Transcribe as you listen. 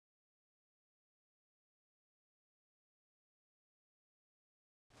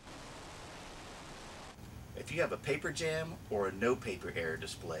If you have a paper jam or a no paper error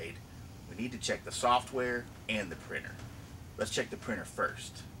displayed, we need to check the software and the printer. Let's check the printer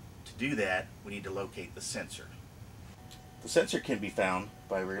first. To do that, we need to locate the sensor. The sensor can be found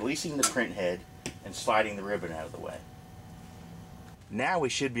by releasing the print head and sliding the ribbon out of the way. Now we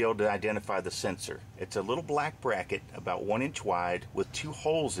should be able to identify the sensor. It's a little black bracket about 1 inch wide with 2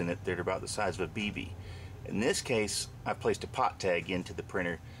 holes in it that are about the size of a BB. In this case, I placed a pot tag into the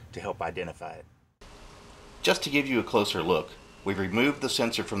printer to help identify it. Just to give you a closer look, we've removed the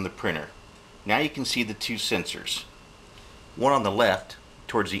sensor from the printer. Now you can see the 2 sensors. One on the left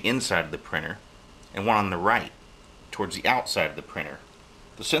towards the inside of the printer and one on the right towards the outside of the printer.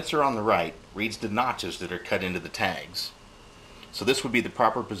 The sensor on the right reads the notches that are cut into the tags. So this would be the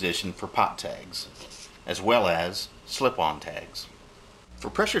proper position for pot tags, as well as slip-on tags. For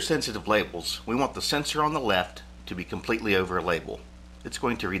pressure-sensitive labels, we want the sensor on the left to be completely over a label. It's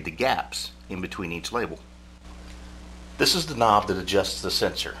going to read the gaps in between each label. This is the knob that adjusts the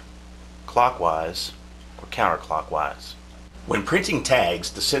sensor, clockwise or counterclockwise. When printing tags,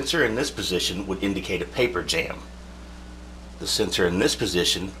 the sensor in this position would indicate a paper jam. The sensor in this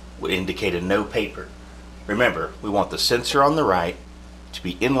position would indicate a no paper. Remember, we want the sensor on the right to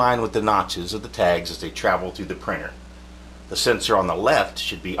be in line with the notches of the tags as they travel through the printer. The sensor on the left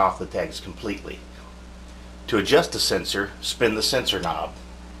should be off the tags completely. To adjust the sensor, spin the sensor knob.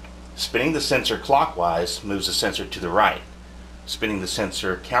 Spinning the sensor clockwise moves the sensor to the right. Spinning the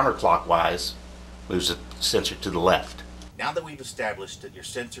sensor counterclockwise moves the sensor to the left. Now that we've established that your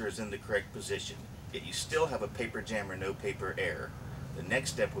sensor is in the correct position, yet you still have a paper jam or no paper error, the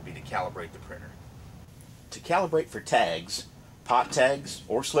next step would be to calibrate the printer. To calibrate for tags, pot tags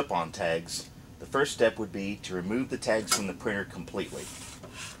or slip-on tags, the first step would be to remove the tags from the printer completely.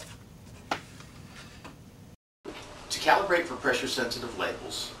 To calibrate for pressure-sensitive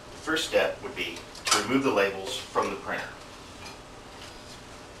labels, the first step would be to remove the labels from the printer.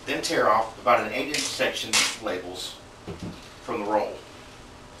 Then tear off about an 8-inch section of labels from the roll.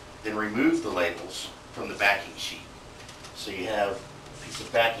 Then remove the labels from the backing sheet. So you have a piece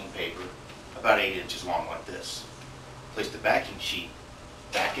of backing paper about 8 inches long like this. Place the backing sheet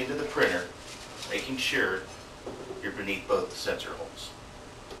back into the printer, making sure you're beneath both the sensor holes.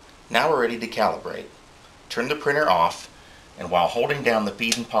 Now we're ready to calibrate. Turn the printer off, and while holding down the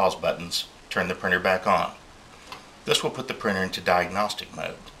feed and pause buttons, turn the printer back on. This will put the printer into diagnostic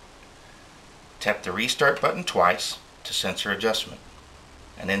mode. Tap the restart button twice to sensor adjustment,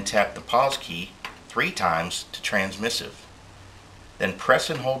 and then tap the pause key 3 times to transmissive. Then press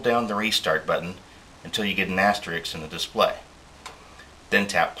and hold down the restart button until you get an asterisk in the display. Then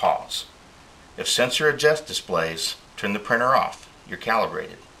tap pause. If sensor adjust displays, turn the printer off. You're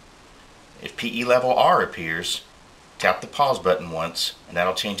calibrated. If PE level R appears, tap the pause button once and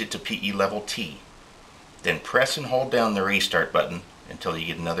that'll change it to PE level T. Then press and hold down the restart button until you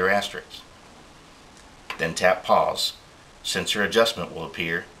get another asterisk. Then tap pause. Sensor adjustment will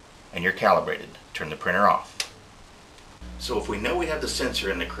appear and you're calibrated. Turn the printer off. So if we know we have the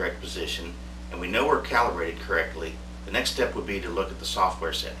sensor in the correct position and we know we're calibrated correctly, the next step would be to look at the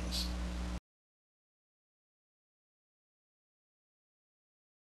software settings.